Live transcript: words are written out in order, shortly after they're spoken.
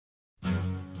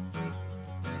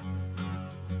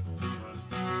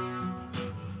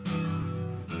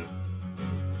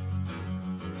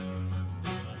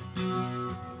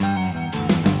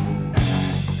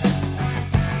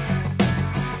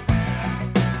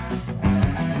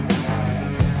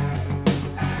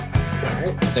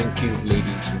Thank you,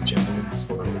 ladies and gentlemen,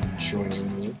 for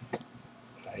joining me.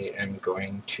 I am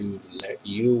going to let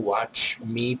you watch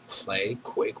me play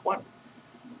Quake 1,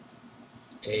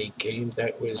 a game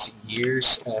that was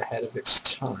years ahead of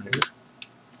its time,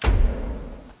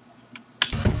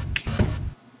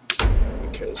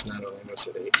 because not only was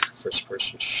it a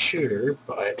first-person shooter,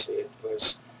 but it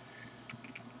was,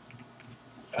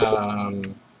 well,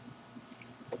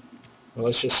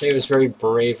 let's just say it was very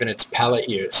brave in its palette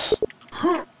use.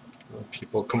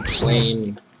 People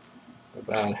complain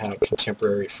about how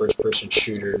contemporary first-person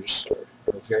shooters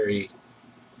are very,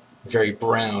 very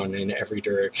brown in every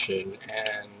direction,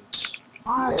 and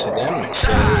to them I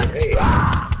say, hey,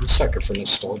 you sucker for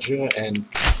nostalgia, and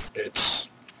it's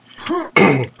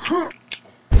it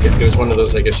was one of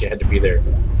those, I guess you had to be there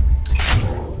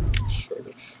sort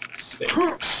of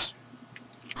things.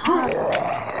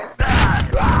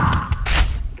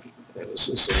 This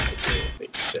is something they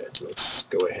said. Let's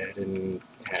go ahead and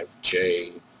have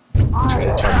Jay try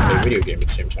to talk and play a video game at the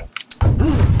same time. Can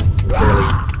barely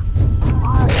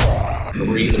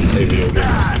breathe and play video game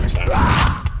at the same time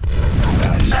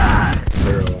without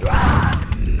thorough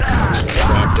constant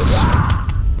practice.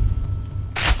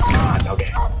 God,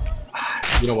 okay.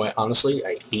 You know what, honestly,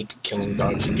 I hate killing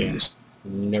dogs in games.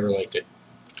 Never liked it.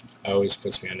 Always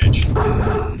puts me on edge.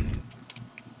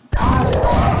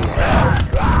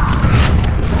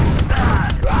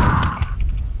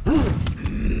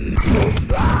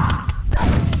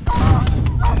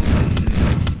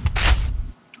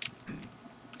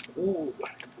 Ooh,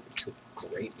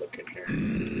 great looking hair.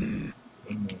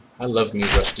 I love me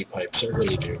rusty pipes, I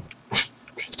really do.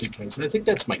 Rusty pipes, and I think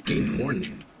that's my game porn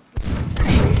name.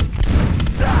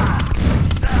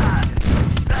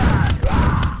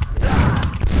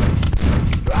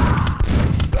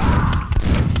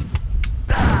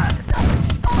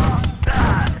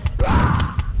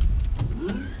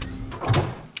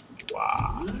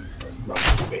 Wow,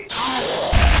 rock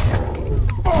bass.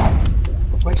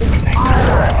 Why did that come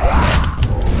from?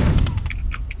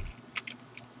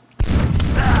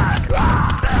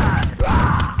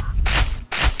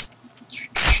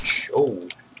 Oh,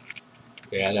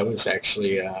 yeah, that was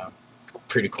actually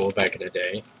pretty cool back in the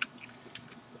day.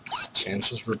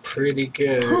 Chances were pretty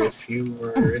good if you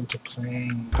were into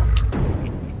playing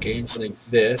games like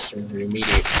this or their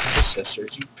immediate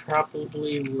predecessors. You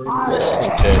probably were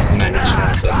listening to Nine Inch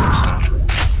Nails at the time.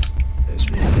 There's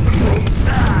more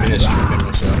ministry than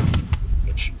myself.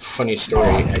 Which, funny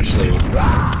story, actually,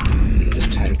 at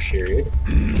this time period.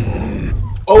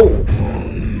 Oh!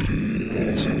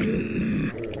 That's not good.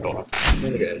 Oh,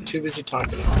 there we go. Too busy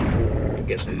talking. I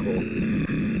guess I'm cool.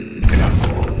 I got my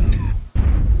work.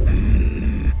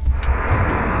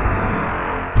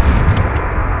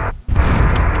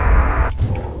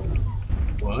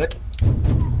 What?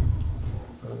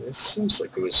 This seems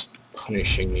like it was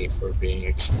punishing me for being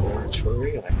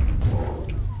exploratory.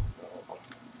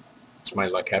 It's my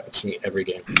luck. Happens to me every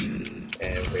game.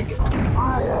 Every game.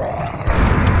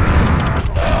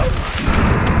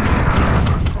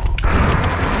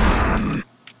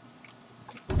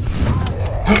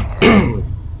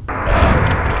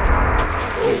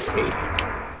 Oh, hey.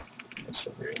 That's a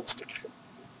realistic film.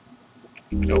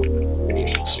 Nope.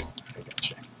 Venetian suit. I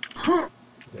gotcha.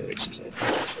 That explains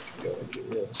this. I can go and do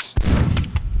this.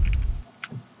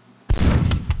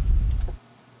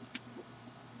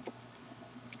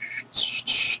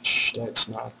 Let's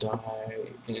not die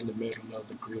in the middle of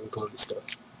the green glowy stuff.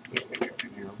 I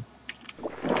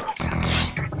found a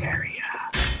secret area.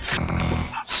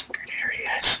 I love secret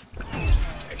areas.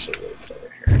 It's actually really clever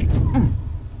here.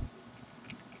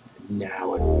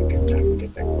 Now I don't get time to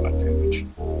get that quad damage.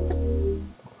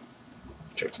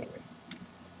 Joke's on me.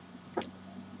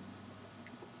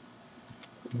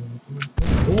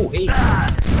 Oh, hey!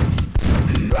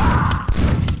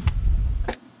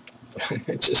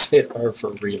 I just hit R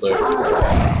for reload.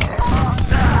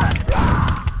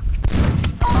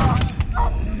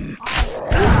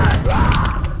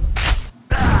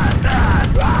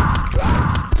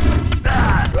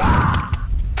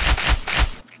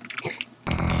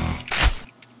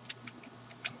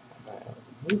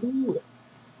 Woohoo!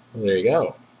 Well, there you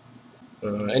go.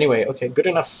 Anyway, okay, good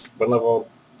enough. One level,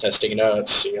 testing it out,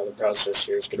 see how the process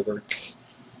here is going to work.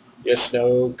 Yes,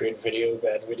 no, good video,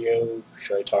 bad video,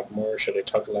 should I talk more, should I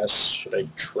talk less, should I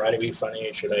try to be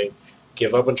funny, should I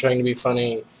give up on trying to be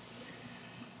funny?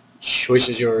 Choice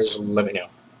is yours, let me know.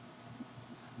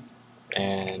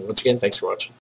 And once again, thanks for watching.